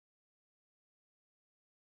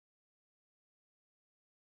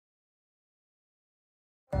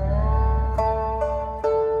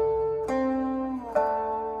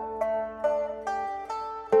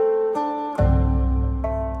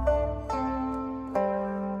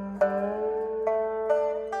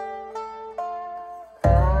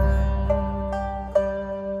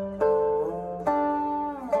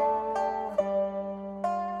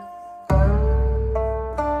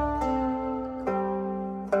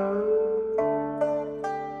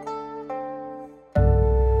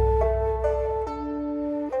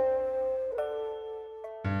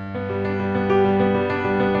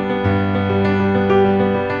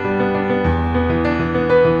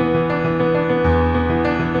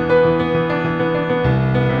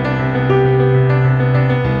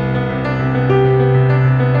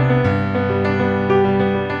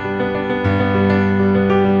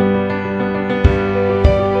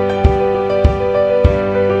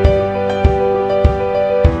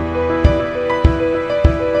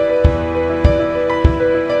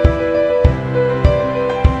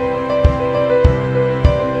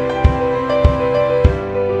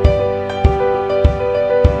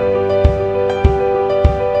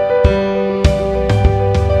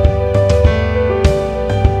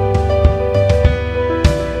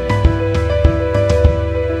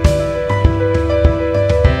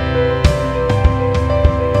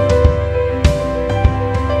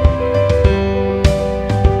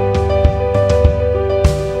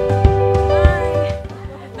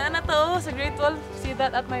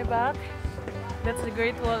back. That's the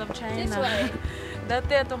Great Wall of China. This way.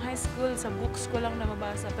 Dati atong high school, sa books ko lang na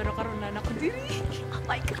mabasa. Pero karon na ako diri. Oh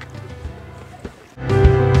my God!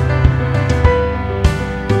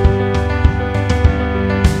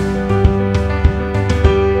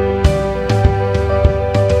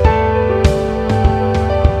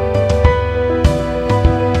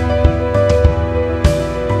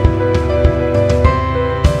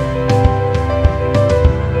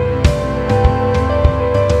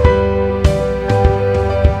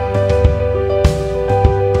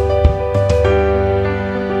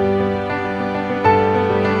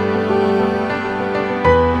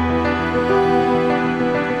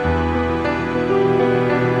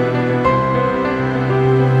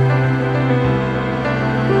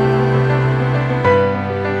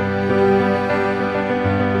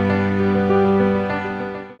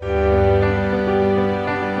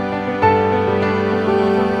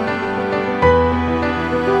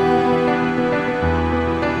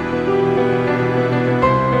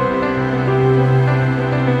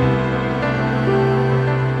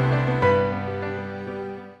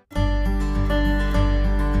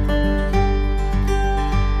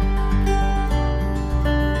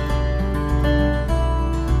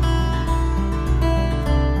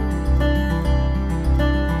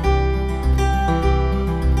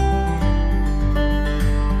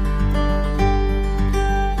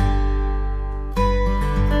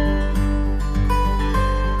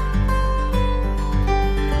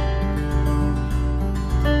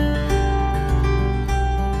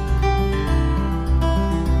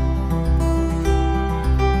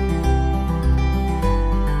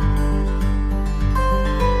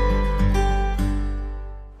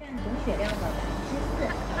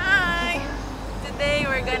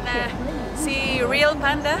 Si real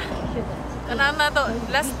panda. Kanana to.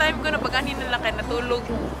 Last time ko na pag-anin nila kay natulog.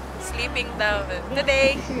 Sleeping down.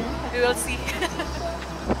 Today, we will see.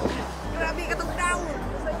 Grabe ka itong down.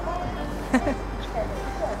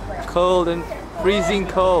 Cold and freezing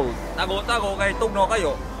cold. Tago-tago kay tugno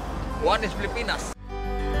kayo. One is Pilipinas.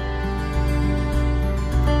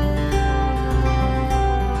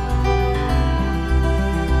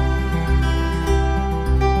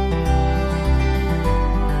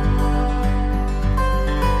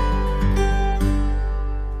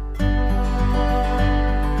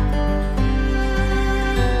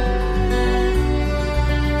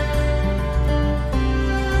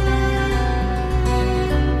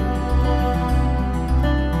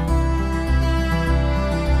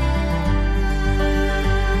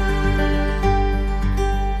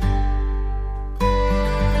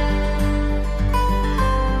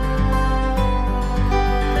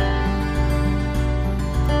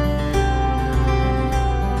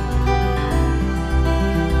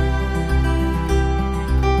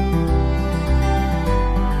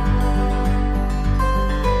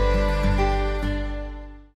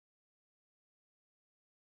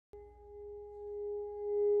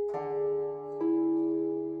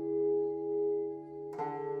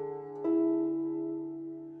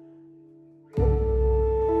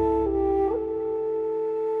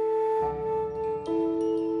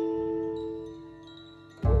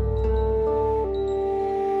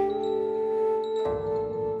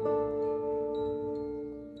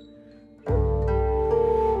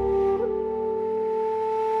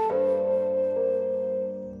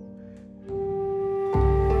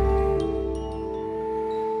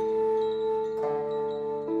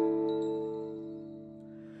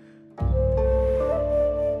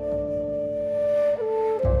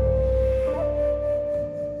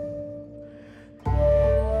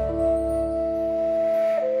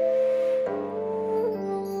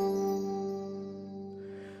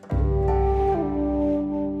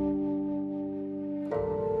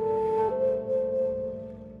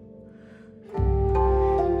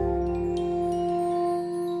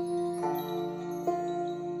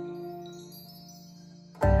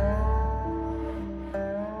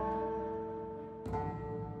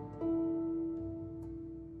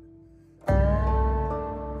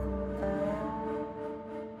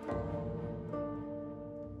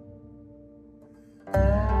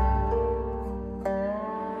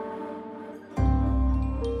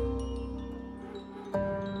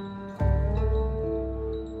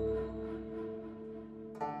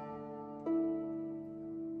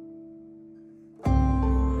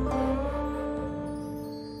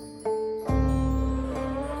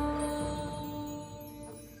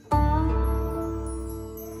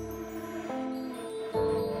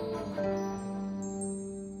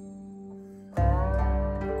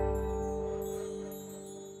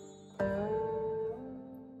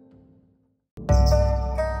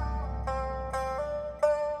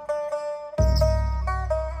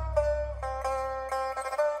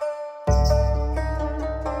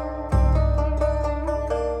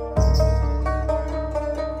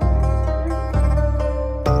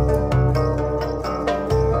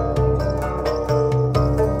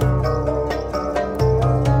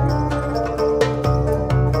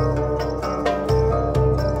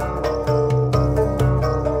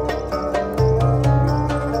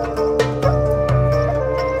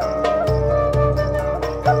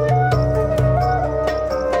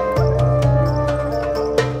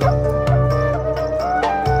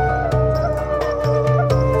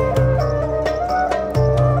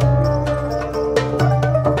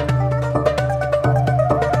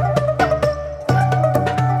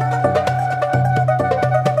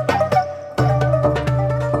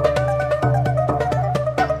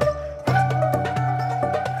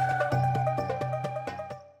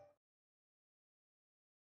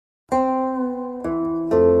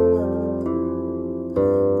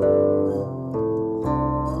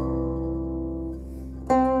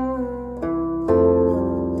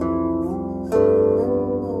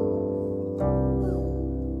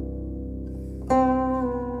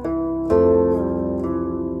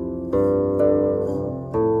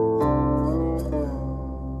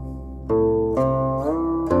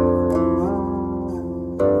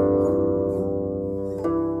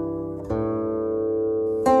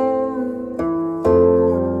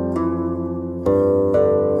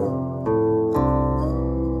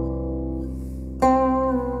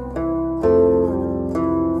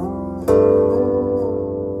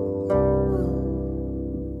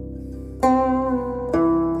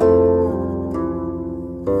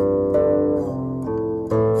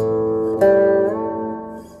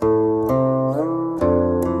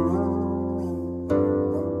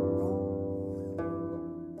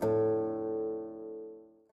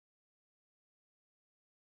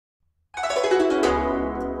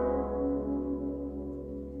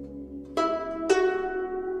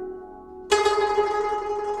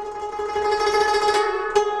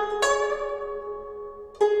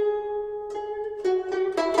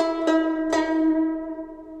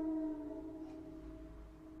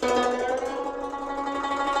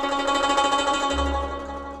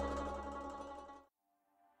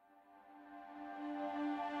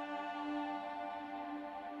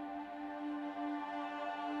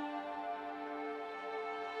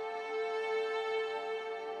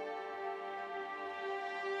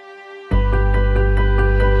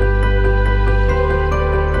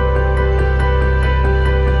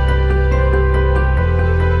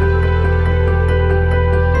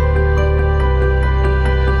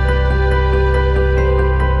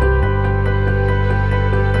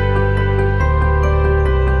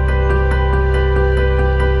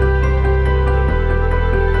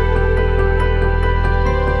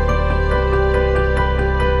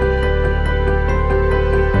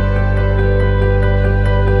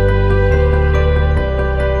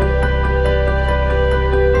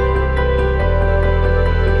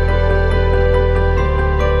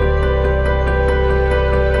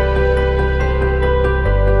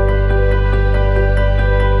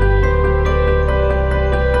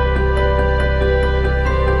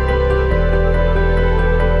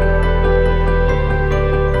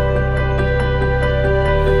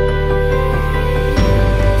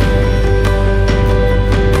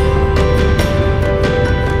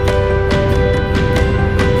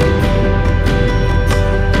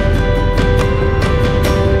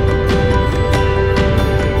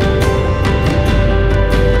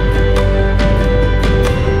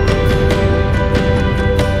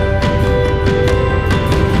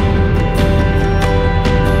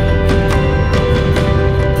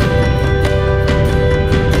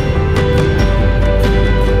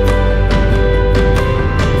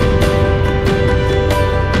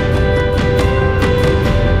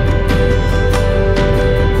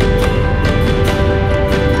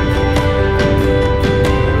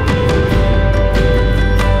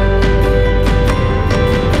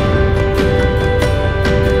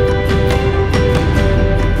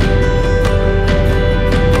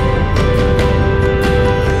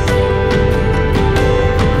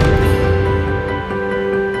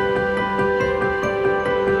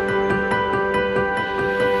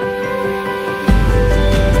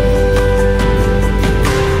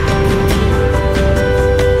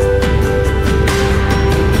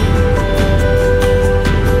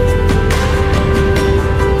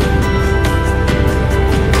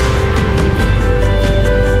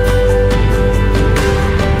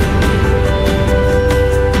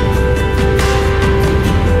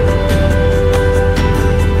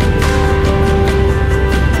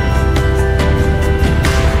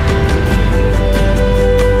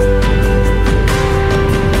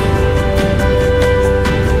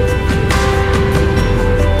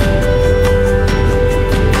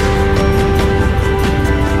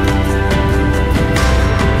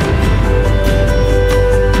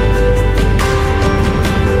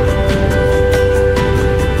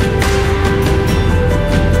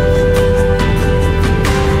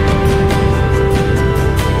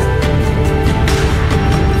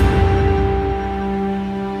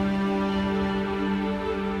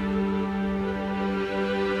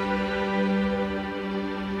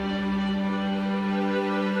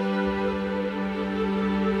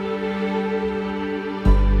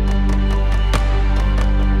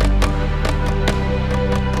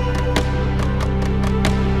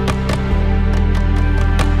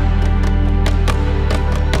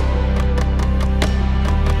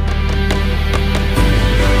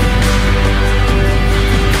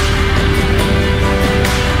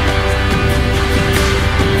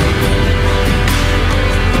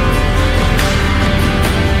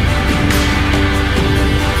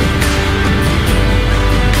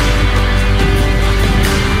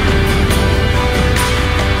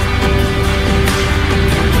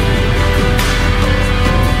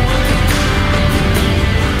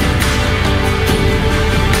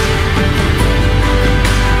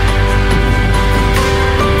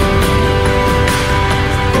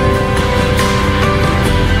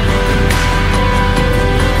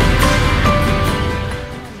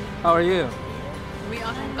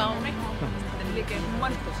 kami. Dali kayo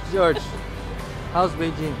muwan. George, how's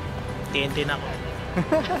Beijing? TNT na ako.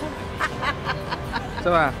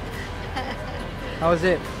 Sama? How was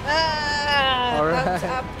it? Alright. Thumbs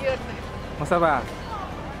up yun. Masarap.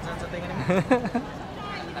 Saan sa tingin mo?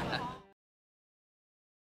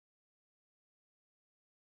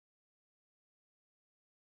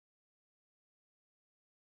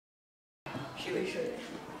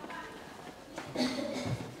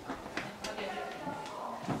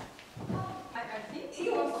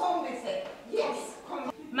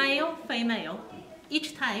 Male, female.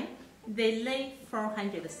 Each time, they lay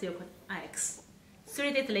 400 silk eggs.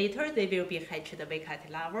 3 days later, they will be hatched wake at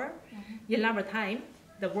larva. In larva time,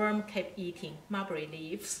 the worm keep eating mulberry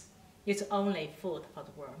leaves. It's only food for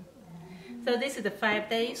the worm. So this is the 5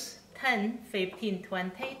 days, 10, 15,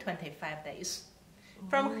 20, 25 days.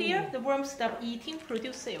 From here, the worm stop eating,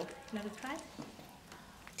 produce silk. Let us try.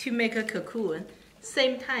 To make a cocoon,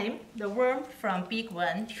 same time, the worm from big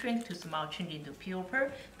one shrink to small, change into pupa.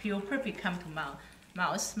 Pupa become to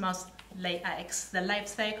mouse. Mouse lay eggs. The life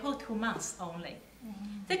cycle 2 months only.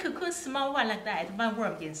 The cocoon small one like that, one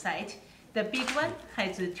worm inside. The big one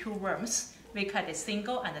has 2 worms. We call it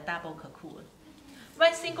single and double cocoon.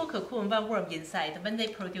 One single cocoon, one worm inside. When they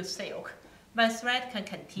produce silk, one thread can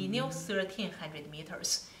continue 1,300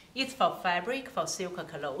 meters. It's for fabric, for silk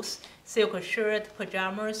clothes, silk shirt,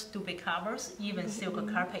 pajamas, duvet covers, even silk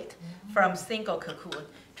carpet from single cocoon.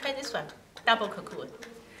 Try this one, double cocoon.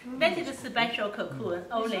 That is a special cocoon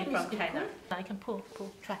only from China. I can pull,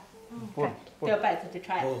 try. Go back to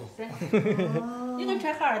try it. You can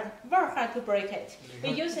try hard, very hard to break it. We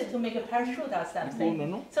use it to make a parachute or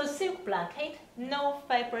something. So silk blanket, no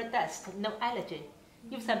fiber dust, no allergy.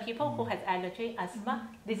 If some people who has allergy, asthma,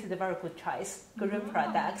 this is a very good choice. Green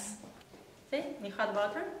products. See, in hot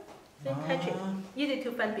water, see, touch it. Easy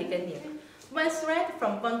to find beginning. One thread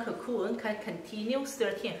from one cocoon can continue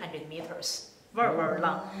 1,300 meters. Very, very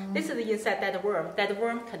long. This is inside that worm. That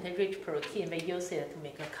worm contains rich protein. We use it to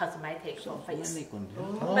make a cosmetic for face.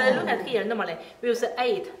 But look at here, normally we use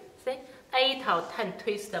 8. See? 8 or 10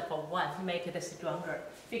 twists for one to make it stronger.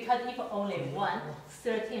 Because if only one,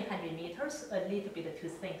 1,300 meters, a little bit too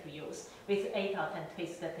thin to use. With 8 or 10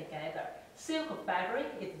 twists together. Silk fabric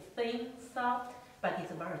is thin, soft, but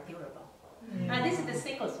it's very durable. And this is the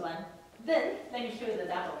simplest one. Then, let me show you the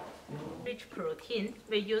double. Rich protein,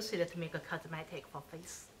 we use it to make a cosmetic for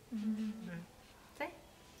face.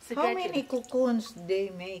 See? How many cocoons they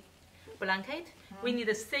make? Blanket, we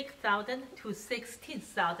need 6,000 to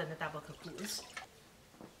 16,000 double cocoons.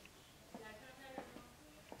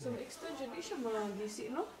 So, extension, di siya mag-isi,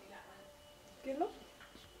 no? Okay, no?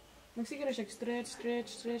 Nagsige na siya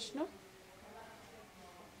stretch, no?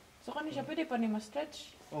 So, kani siya pwede pa ni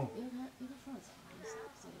ma-stretch?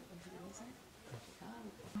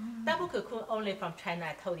 Double cocoon only from China,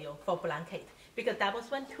 I told you, for blanket. Because double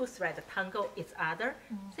one, 2 threads tangle each other.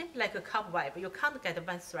 See, like a cobweb, you can't get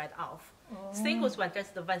one thread off. Single one,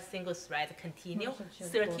 just one single thread continue,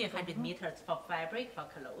 1,300 meters for fabric, for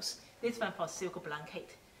clothes. This one for silk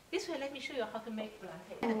blanket. This way, let me show you how to make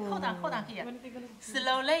blanket. Hold on here.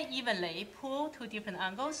 Slowly, evenly, pull to different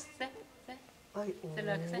angles. See? See,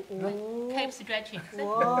 look, see? Keep stretching, see?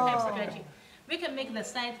 Keep stretching. We can make the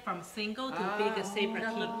size from single to big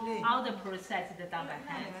separately. All the process is done by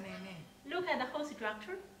hand. Look at the whole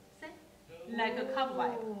structure, see? Like a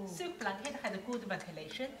cobweb. Silk blanket has good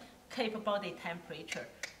ventilation, keep body temperature,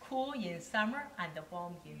 cool in summer and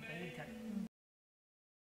warm in winter.